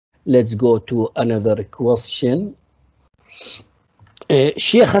Let's go to another question.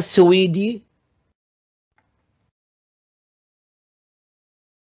 Sheikh Al-Suwaidi.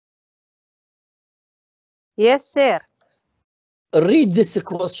 Yes, sir. Read this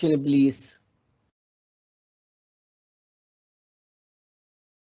question, please.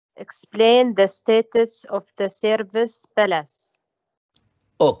 Explain the status of the service balance.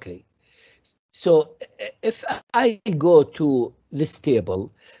 Okay. So if I go to this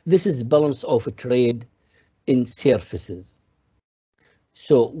table, this is balance of trade in services.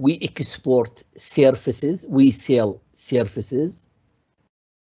 So we export services, we sell services.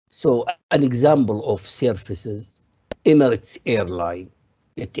 So an example of services, Emirates Airline,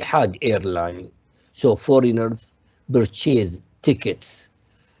 Etihad Airline. So foreigners purchase tickets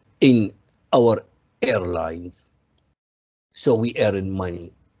in our airlines. So we earn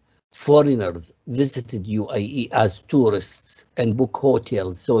money. Foreigners visited UAE as tourists and book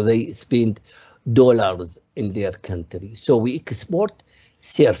hotels, so they spend dollars in their country. So we export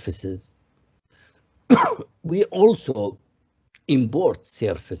services. We also import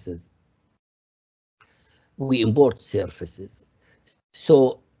services. We import services.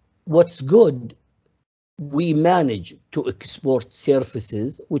 So what's good, we manage to export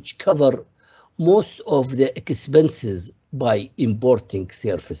services which cover most of the expenses by importing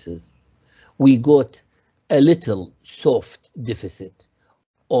services. We got a little soft deficit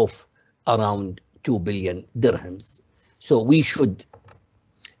of around 2 billion dirhams. So we should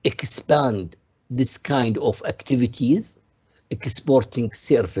expand this kind of activities, exporting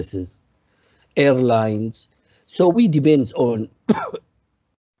services, airlines. So we depend on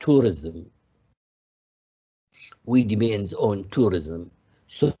tourism. We depend on tourism.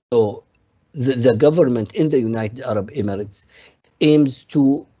 So the government in the United Arab Emirates aims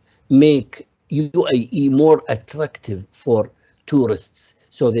to make UAE more attractive for tourists.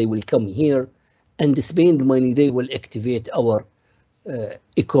 So they will come here and spend money. They will activate our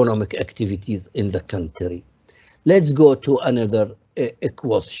economic activities in the country. Let's go to another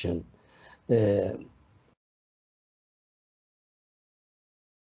question.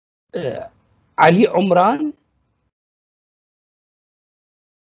 Ali Umran?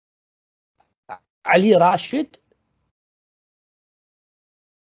 علي راشد.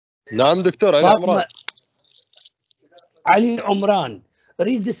 نعم دكتور علي عمران. علي عمران,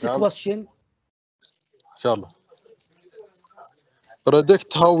 read this question. إن شاء الله.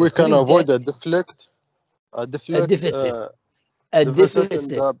 Predict how we can avoid a deficit in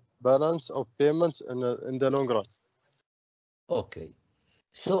the balance of payments in the long run. Okay,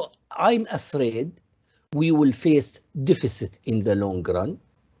 so I'm afraid we will face deficit in the long run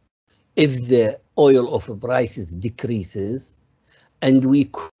if the oil of prices decreases and we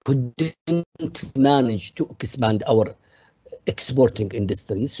couldn't manage to expand our exporting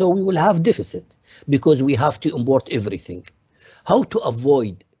industries. So we will have deficit because we have to import everything. How to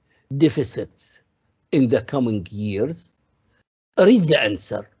avoid deficits in the coming years? Read the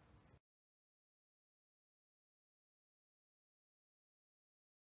answer.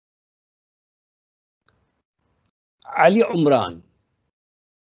 Ali Umran.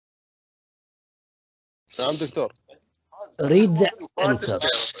 نعم دكتور. Read the answer.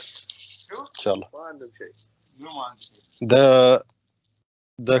 إن شاء الله.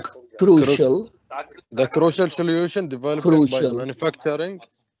 The crucial solution developed by manufacturing.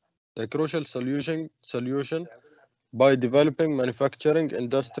 The crucial solution by developing manufacturing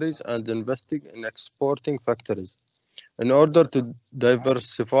industries and investing in exporting factories. In order to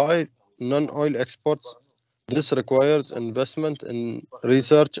diversify non-oil exports, this requires investment in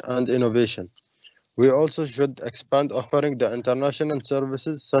research and innovation. We also should expand offering the international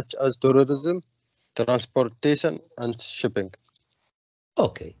services such as tourism, transportation, and shipping.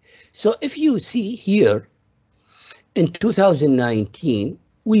 Okay, so if you see here, in 2019,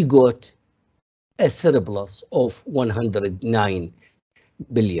 we got a surplus of 109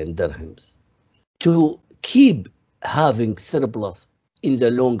 billion dirhams. To keep having surplus in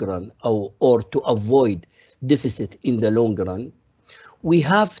the long run, or to avoid deficit in the long run, we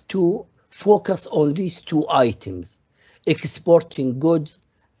have to focus on these two items, exporting goods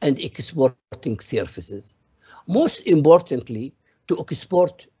and exporting services. Most importantly, to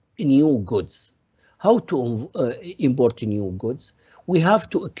export new goods. How to import new goods? We have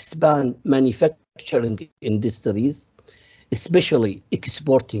to expand manufacturing industries, especially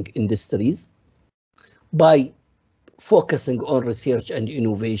exporting industries, by focusing on research and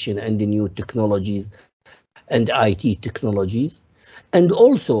innovation and the new technologies and IT technologies, and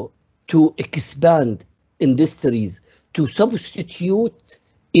also to expand industries to substitute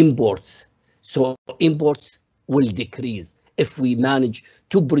imports. So imports will decrease if we manage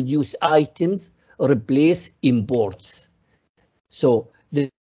to produce items, replace imports. So the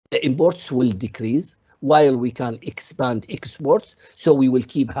imports will decrease while we can expand exports. So we will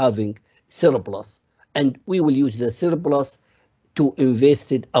keep having surplus, and we will use the surplus to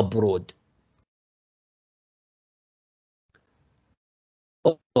invest it abroad.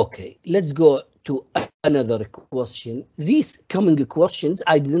 Okay, let's go to another question. These coming questions,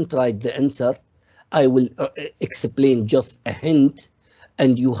 I didn't write the answer. I will explain just a hint,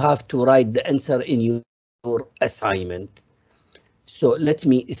 and you have to write the answer in your assignment. So let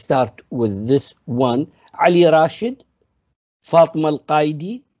me start with this one. Ali Rashid, Fatima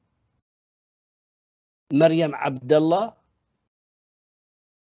Al-Qaidi, Maryam Abdullah,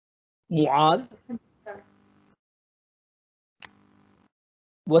 Muad.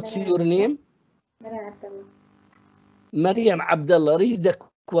 What's your name? Maryam Abdullah, read the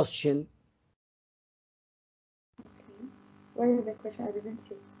question. Okay. What is the question? I didn't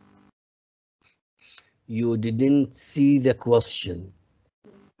see. You didn't see the question.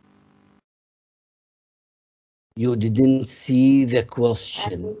 You didn't see the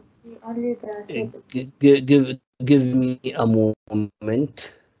question. Only the Give me a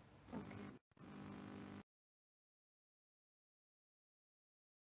moment.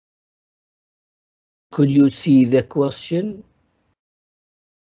 Could you see the question?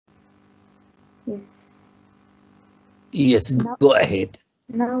 Yes. Yes, No. go ahead.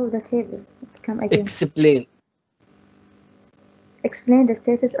 Now the table. Come again. Explain. Explain the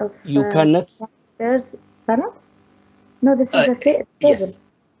status of You cannot. transfers balance. No, this is the table. Yes.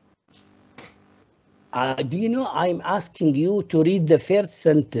 Do you know, I'm asking you to read the first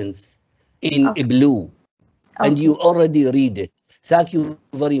sentence in blue, and you already read it. Thank you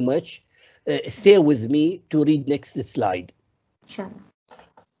very much. Stay with me to read next slide. Sure.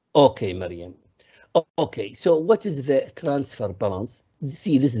 Okay, Maryam. Okay, so what is the transfer balance?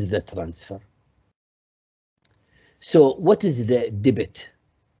 See, this is the transfer. So what is the debit?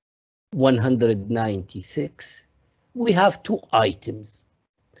 196. We have two items.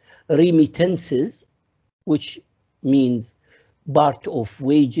 Remittances, which means part of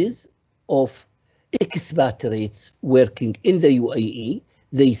wages of expatriates working in the UAE.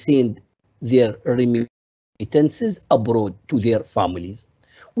 They send their remittances abroad to their families.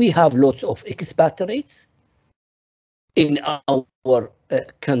 We have lots of expatriates in our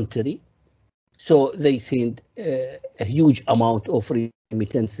country, so they send a huge amount of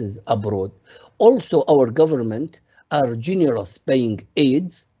remittances abroad. Also, our government are generous paying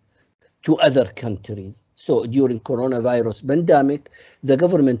aids to other countries. So during coronavirus pandemic, the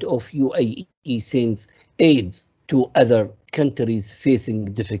government of UAE sends aids to other countries facing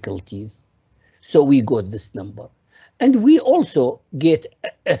difficulties. So we got this number. And we also get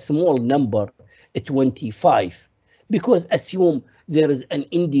a small number, 25, because assume there is an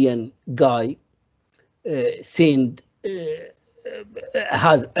Indian guy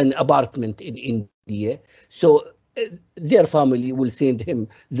has an apartment in India. So their family will send him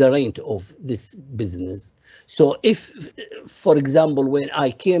the rent of this business. So if, for example, when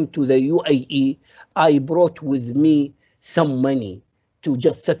I came to the UAE, I brought with me some money to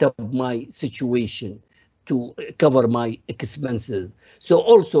just set up my situation, to cover my expenses. So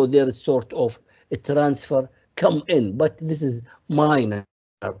also there is sort of a transfer come in, but this is minor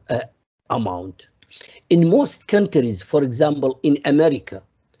amount. In most countries, for example, in America,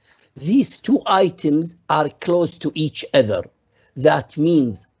 these two items are close to each other. That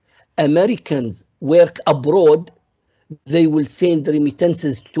means Americans work abroad, they will send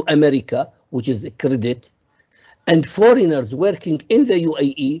remittances to America, which is a credit, and foreigners working in the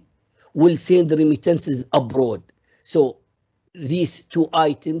UAE will send remittances abroad. So these two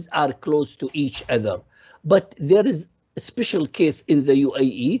items are close to each other. But there is a special case in the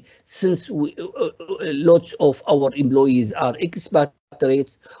UAE, since lots of our employees are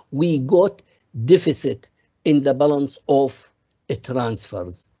expatriates, we got deficit in the balance of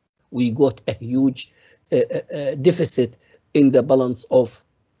transfers. We got a huge deficit in the balance of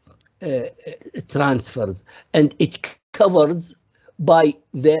transfers, and it covers by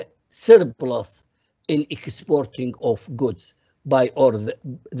the surplus in exporting of goods by or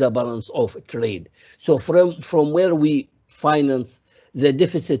the balance of trade. So from where we finance the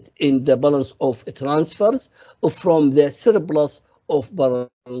deficit in the balance of transfers, from the surplus of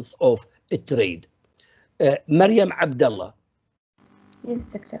balance of trade. Maryam Abdullah. Yes,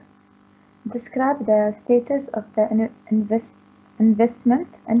 doctor. Describe the status of the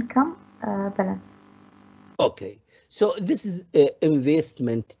investment income balance. Okay, so this is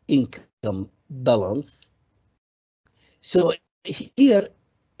investment income balance. So here,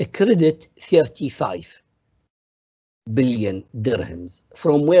 a credit 35. billion dirhams.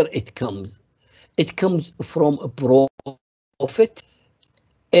 From where it comes? It comes from a profit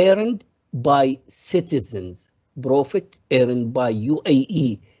earned by citizens, profit earned by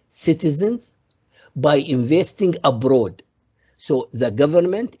UAE citizens by investing abroad. So the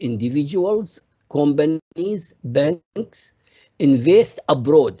government, individuals, companies, banks invest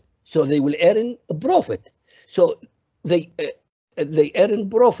abroad, so they will earn a profit. So they earn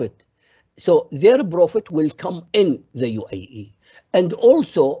profit. So their profit will come in the UAE, and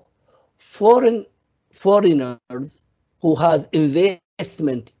also foreigners who has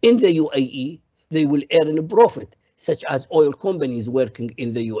investment in the UAE, they will earn a profit, such as oil companies working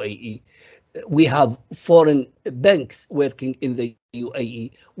in the UAE. We have foreign banks working in the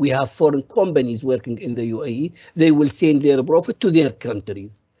UAE. We have foreign companies working in the UAE. They will send their profit to their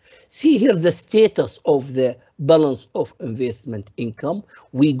countries. See here the status of the balance of investment income.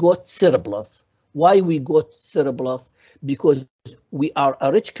 We got surplus. Why we got surplus? Because we are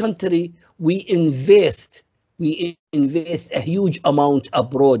a rich country. We invest a huge amount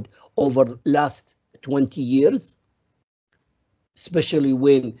abroad over last 20 years, especially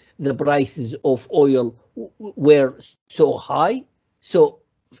when the prices of oil were so high. So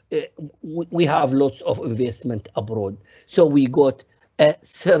we have lots of investment abroad. So we got a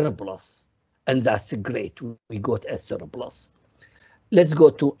surplus, and that's great. We got a surplus. Let's go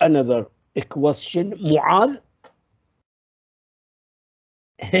to another question. Muad?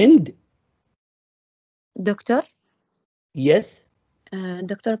 Hind? Doctor? Yes?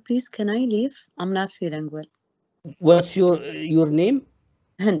 Doctor, please, can I leave? I'm not feeling well. What's your name?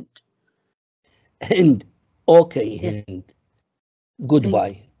 Hind. Hind. Okay, Hind.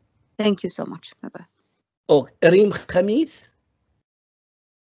 Goodbye. Thank you so much. Bye-bye. Okay. Reem Khamis?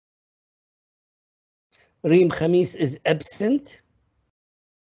 Reem Khamis is absent.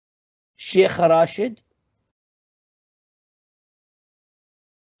 Sheikh Rashid?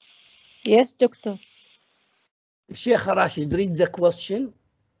 Yes, doctor. Sheikh Rashid, read the question.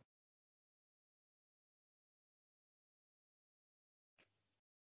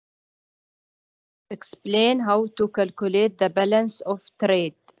 Explain how to calculate the balance of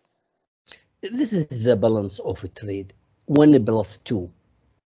trade. This is the balance of a trade, 1 plus 2.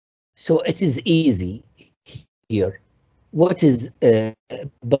 So it is easy here. What is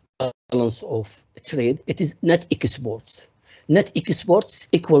balance of trade? It is net exports. Net exports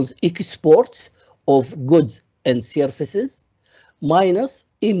equals exports of goods and services minus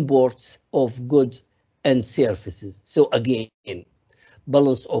imports of goods and services. So again,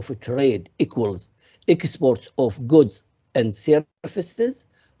 balance of trade equals exports of goods and services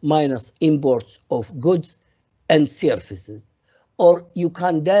minus imports of goods and services. Or you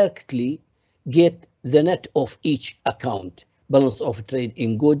can directly get the net of each account. Balance of trade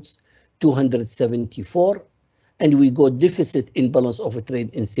in goods, 274, and we got deficit in balance of trade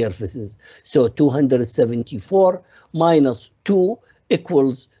in services. So 274 minus 2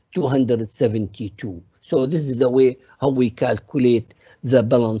 equals 272. So this is the way how we calculate the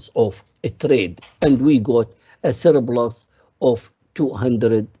balance of a trade, and we got a surplus of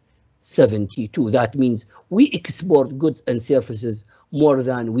 272. That means we export goods and services more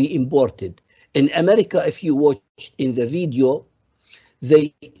than we imported. In America, if you watch in the video,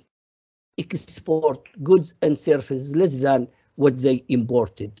 they export goods and services less than what they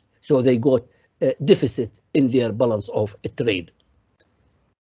imported. So they got a deficit in their balance of trade.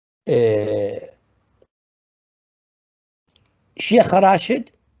 Sheikh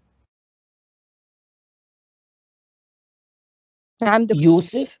Rashid?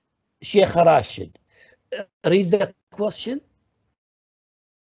 Yusuf? Sheikh Rashid. Read the question.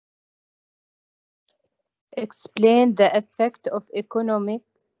 Explain the effect of economic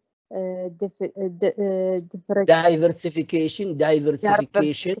diversification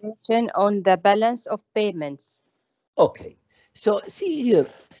on the balance of payments. Okay, so see here,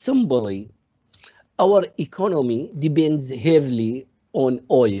 simply, our economy depends heavily on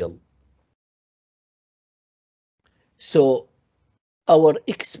oil. So our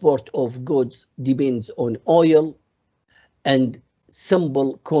export of goods depends on oil and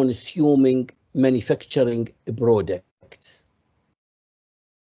simple consuming manufacturing products.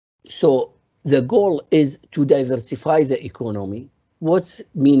 So the goal is to diversify the economy. What's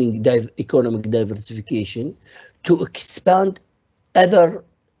meaning economic diversification? To expand other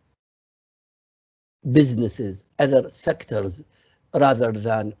businesses, other sectors, rather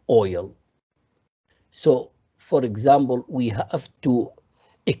than oil. So, for example, we have to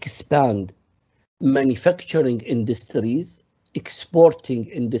expand manufacturing industries, exporting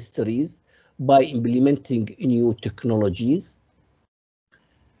industries by implementing new technologies.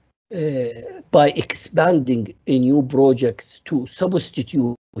 by expanding new projects to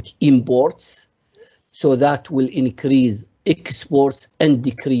substitute imports, so that will increase exports and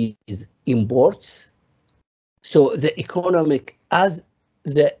decrease imports. So the as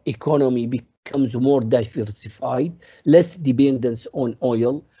the economy becomes more diversified, less dependence on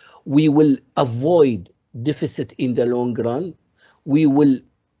oil, we will avoid deficit in the long run. We will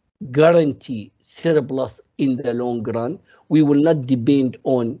guarantee surplus in the long run. We will not depend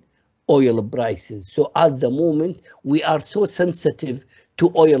on oil prices. So at the moment, we are so sensitive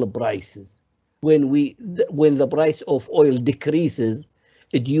to oil prices. When the price of oil decreases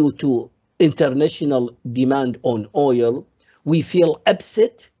due to international demand on oil, we feel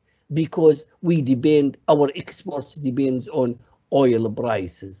upset because our exports depends on oil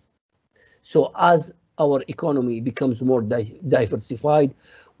prices. So as our economy becomes more diversified,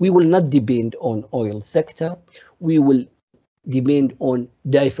 we will not depend on oil sector. We will depend on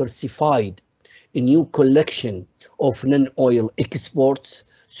diversified a new collection of non-oil exports,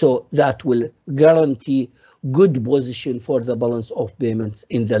 so that will guarantee good position for the balance of payments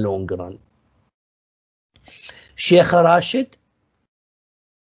in the long run. Sheikh Rashid.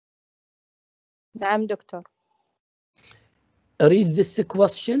 نعم دكتور. Read this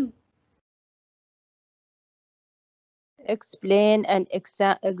question. Explain an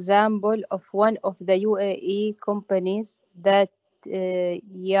example of one of the UAE companies that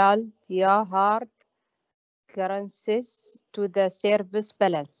yield hard currencies to the service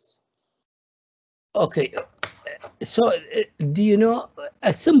balance. Okay, so do you know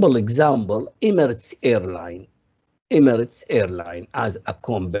a simple example? Emirates Airline as a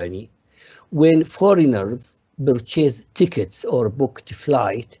company, when foreigners purchase tickets or booked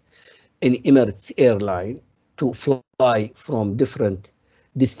flight in Emirates Airline to fly from different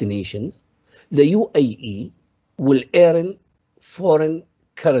destinations, the UAE will earn foreign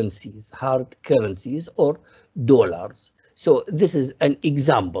currencies, hard currencies or dollars. So this is an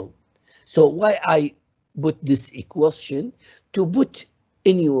example. So why I put this equation? To put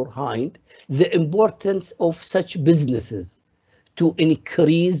in your mind the importance of such businesses to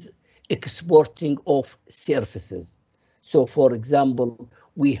increase exporting of services. So for example,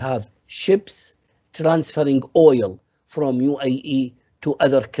 we have ships transferring oil from UAE to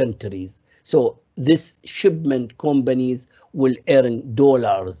other countries. So this shipment companies will earn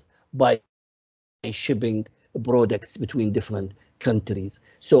dollars by shipping products between different countries.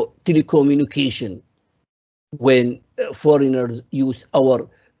 So telecommunication, when foreigners use our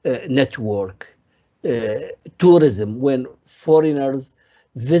network, tourism, when foreigners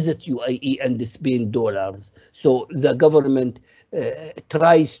visit UAE and spend dollars. So the government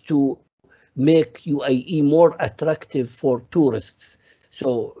tries to make UAE more attractive for tourists.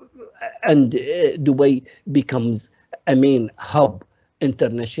 So, and Dubai becomes a main hub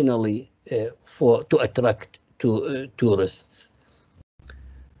internationally to attract tourists.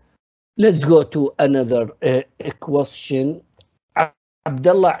 Let's go to another question.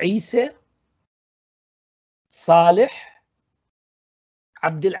 Abdullah Isa, Saleh,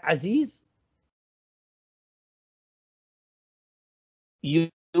 Abdul Aziz,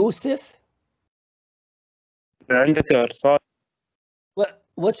 Yusuf. عندك صالح.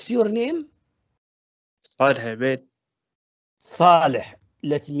 What's your name? صالح عبيد. Saleh.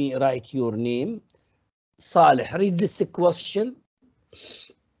 Let me write your name. Saleh, read this question.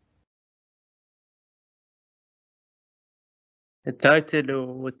 The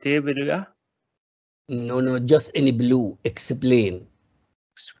title والتable. No, just in blue. Explain.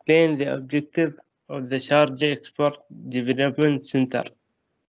 Explain the objective of the Sharjah Export Development Center.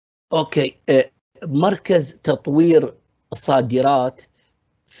 Okay. مركز تطوير الصادرات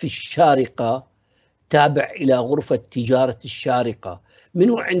في الشارقة تابع إلى غرفة تجارة الشارقة.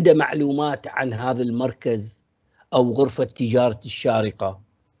 منو عنده معلومات عن هذا المركز أو غرفة تجارة الشارقة؟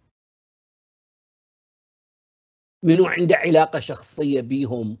 منو عنده علاقة شخصية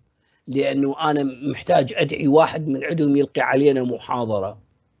بيهم؟ لأنه أنا محتاج أدعي واحد من عندهم يلقي علينا محاضرة.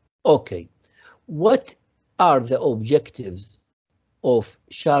 Okay. What are the objectives of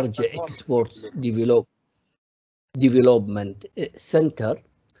Sharjah Exports Development Center?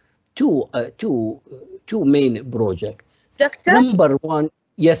 Two main projects. Doctor? Number one,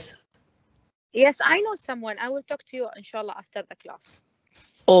 yes. Yes, I know someone. I will talk to you, inshallah, after the class.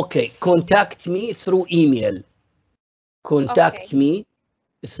 Okay, contact me through email. Contact me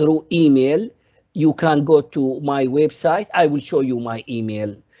through email. You can go to my website. I will show you my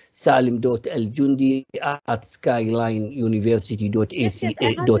email. salim.aljundi @skylineuniversity.ac.ae. Yes, I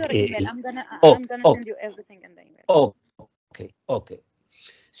have your email. I'm gonna send you everything in the email. Okay.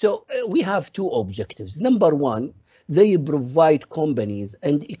 So we have two objectives. Number one, they provide companies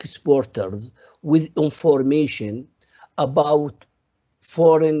and exporters with information about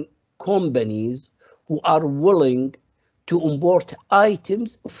foreign companies who are willing to import items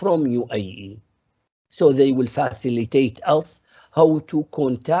from UAE. So they will facilitate us how to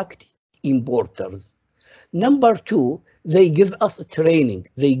contact importers. Number two, they give us training.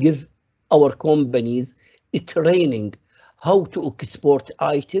 They give our companies a training how to export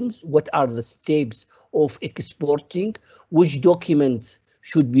items, what are the steps of exporting, which documents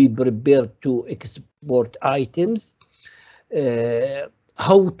should be prepared to export items,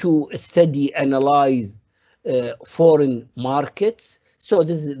 how to study, analyze foreign markets. So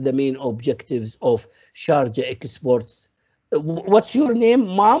this is the main objectives of Sharjah Exports. What's your name,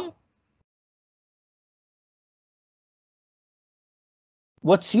 Mom?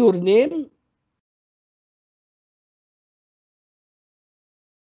 What's your name?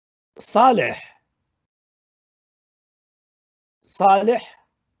 Saleh. Saleh.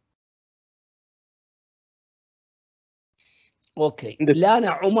 Okay.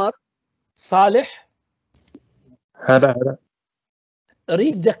 Lana Umar. Saleh. هلا.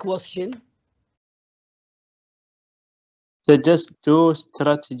 Read the question. Suggest 2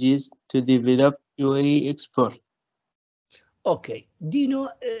 strategies to develop UAE export. Okay. Do you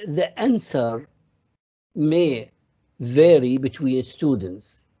know the answer may vary between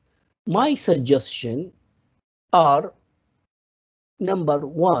students? My suggestion are, number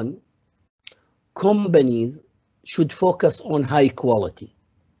one, companies should focus on high quality.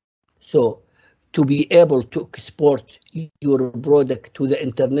 So to be able to export your product to the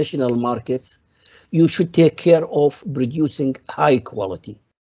international markets, you should take care of producing high quality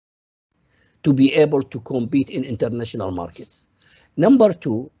to be able to compete in international markets. Number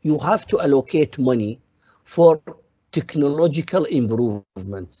two, you have to allocate money for technological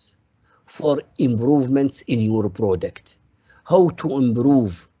improvements, for improvements in your product. How to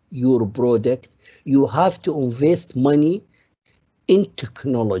improve your product? You have to invest money in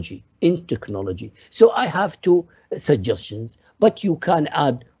technology. So I have two suggestions, but you can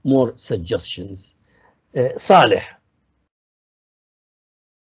add more suggestions. Saleh.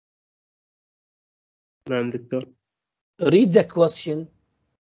 نعم دكتور. Read the question.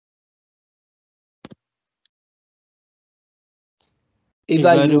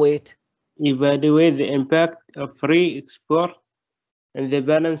 Evaluate the impact of free export and the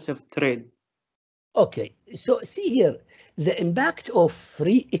balance of trade. Okay, so see here, the impact of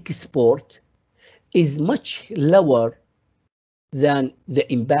free export is much lower than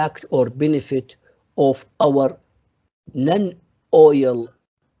the impact or benefit of our non-oil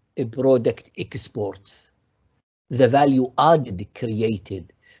product exports, the value added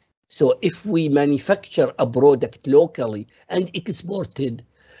created. So if we manufacture a product locally and exported,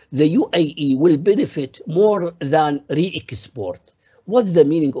 the UAE will benefit more than re-export. What's the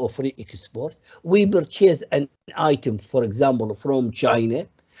meaning of re-export? We purchase an item, for example, from China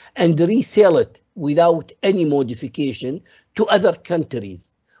and resell it without any modification to other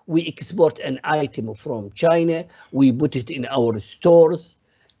countries. We export an item from China, we put it in our stores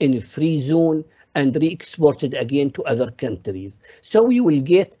in a free zone and re-export it again to other countries. So we will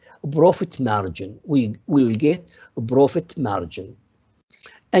get profit margin. We will get a profit margin.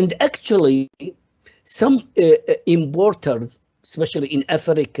 And actually, some importers, especially in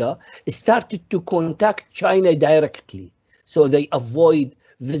Africa, started to contact China directly. So they avoid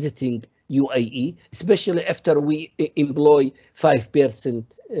visiting UAE, especially after we employ 5%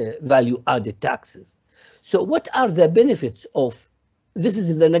 value added taxes. So what are the benefits of, this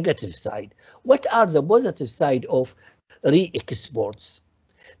is the negative side. What are the positive side of re-exports?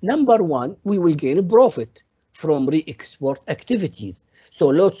 Number one, we will gain a profit from re-export activities. So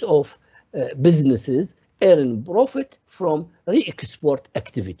lots of businesses earn profit from re-export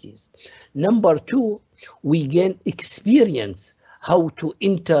activities. Number two, we gain experience how to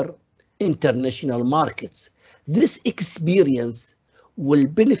enter international markets. This experience will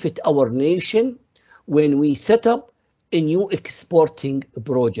benefit our nation when we set up a new exporting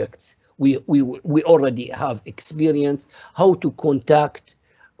projects. We already have experience how to contact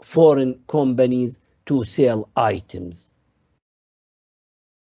foreign companies to sell items.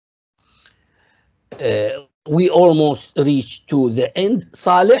 We almost reached to the end.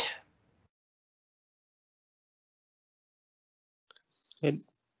 Saleh?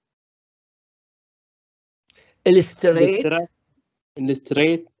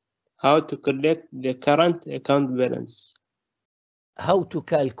 Illustrate how to collect the current account balance. How to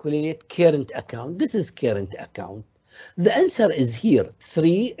calculate current account. This is current account. The answer is here,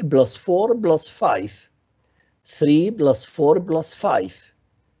 3 plus 4 plus 5. 3 plus 4 plus 5.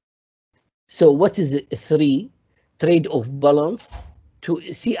 So what is 3 trade-off balance. To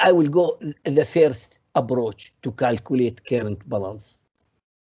see, I will go the first approach to calculate current balance.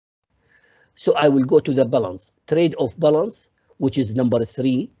 So I will go to the balance, trade-off balance, which is number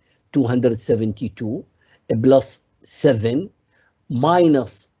 3, 272, plus 7,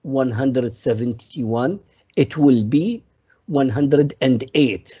 minus 171, it will be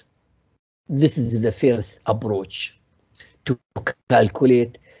 108. This is the first approach to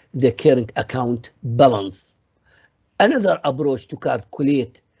calculate the current account balance. Another approach to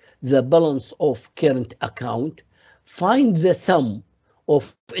calculate the balance of current account, find the sum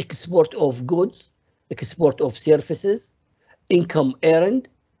of export of goods, export of services, income earned,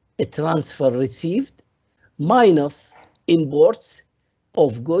 a transfer received, minus imports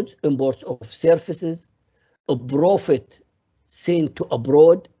of goods, imports of services, a profit sent to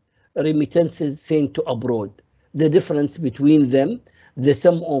abroad, remittances sent to abroad. The difference between them, the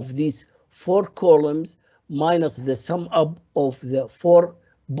sum of these 4 columns minus the sum up of the 4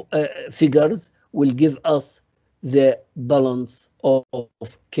 figures will give us the balance of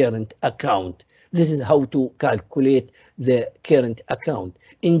current account. This is how to calculate the current account.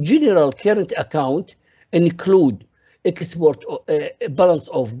 In general, current account include export, balance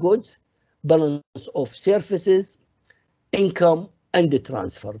of goods, balance of services, income, and the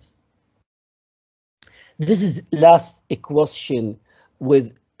transfers. This is last question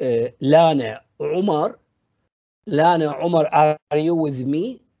with Lana Umar. Lana Umar, are you with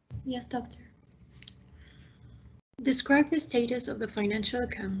me? Yes, doctor. Describe the status of the financial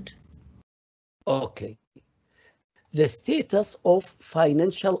account. Okay. The status of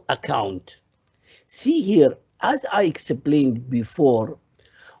financial account. See here, as I explained before,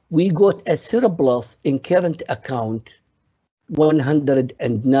 we got a surplus in current account,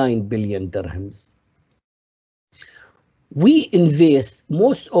 109 billion dirhams. We invest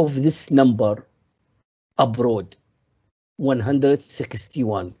most of this number abroad,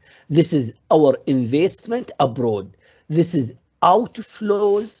 161. This is our investment abroad. This is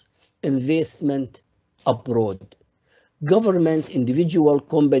outflows, investment abroad. Government, individual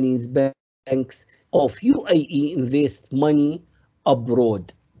companies, banks of UAE invest money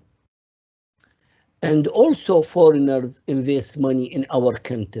abroad. And also foreigners invest money in our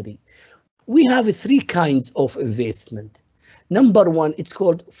country. We have 3 kinds of investment. Number 1, it's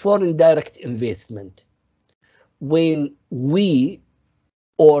called foreign direct investment. When we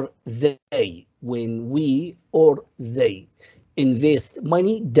or they invest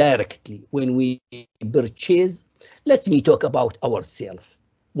money directly, when we purchase, let me talk about ourselves,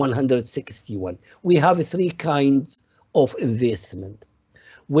 161. We have 3 kinds of investment.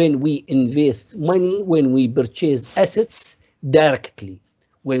 When we invest money, when we purchase assets directly,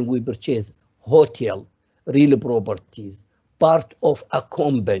 when we purchase hotel, real properties, part of a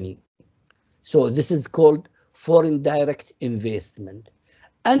company. So this is called foreign direct investment.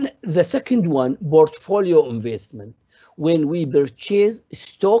 And the second one, portfolio investment, when we purchase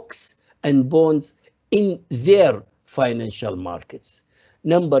stocks and bonds in their financial markets.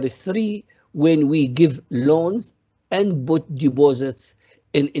 Number 3, when we give loans and put deposits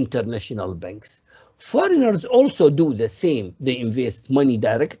in international banks. Foreigners also do the same. They invest money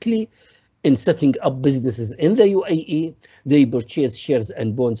directly in setting up businesses in the UAE. They purchase shares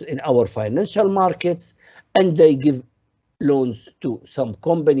and bonds in our financial markets, and they give loans to some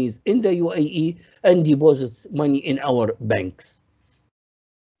companies in the UAE and deposits money in our banks.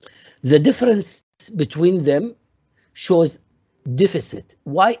 The difference between them shows deficit.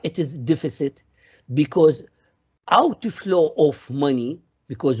 Why it is deficit? Because outflow of money,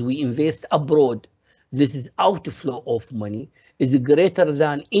 because we invest abroad, this is outflow of money, is greater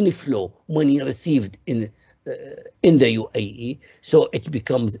than inflow, money received in the UAE, so it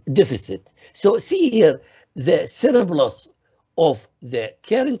becomes deficit. So see here, the surplus of the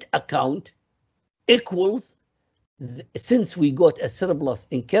current account equals, since we got a surplus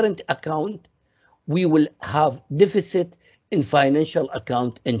in current account, we will have deficit in financial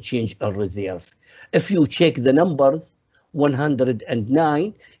account and change in reserve. If you check the numbers,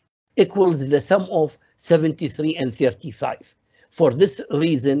 109 equals the sum of 73 and 35. For this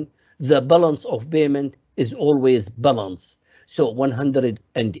reason, the balance of payment is always balanced. So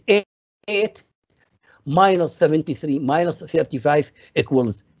 108 minus 73 minus 35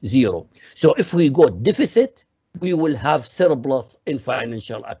 equals 0. So if we got deficit, we will have surplus in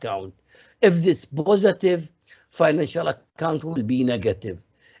financial account. If this positive, financial account will be negative.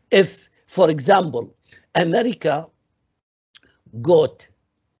 If, for example, America got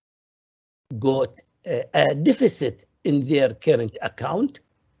a deficit in their current account,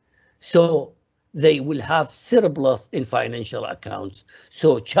 so they will have surplus in financial accounts.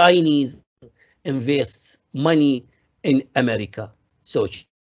 So Chinese invests money in America. So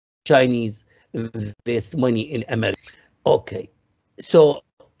Chinese invest money in America. Okay, so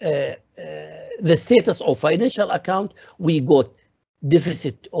the status of financial account, we got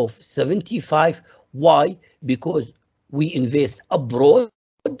deficit of 75. Why? Because we invest abroad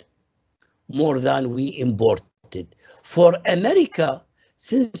more than we imported. For America,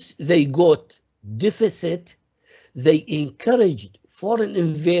 since they got deficit, they encouraged foreign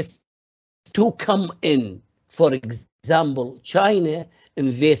investors to come in. For example, China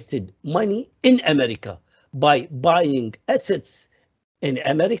invested money in America by buying assets in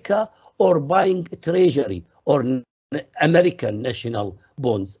America or buying treasury or American national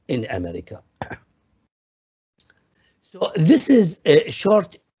bonds in America. So this is a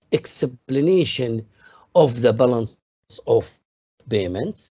short explanation of the balance of payments.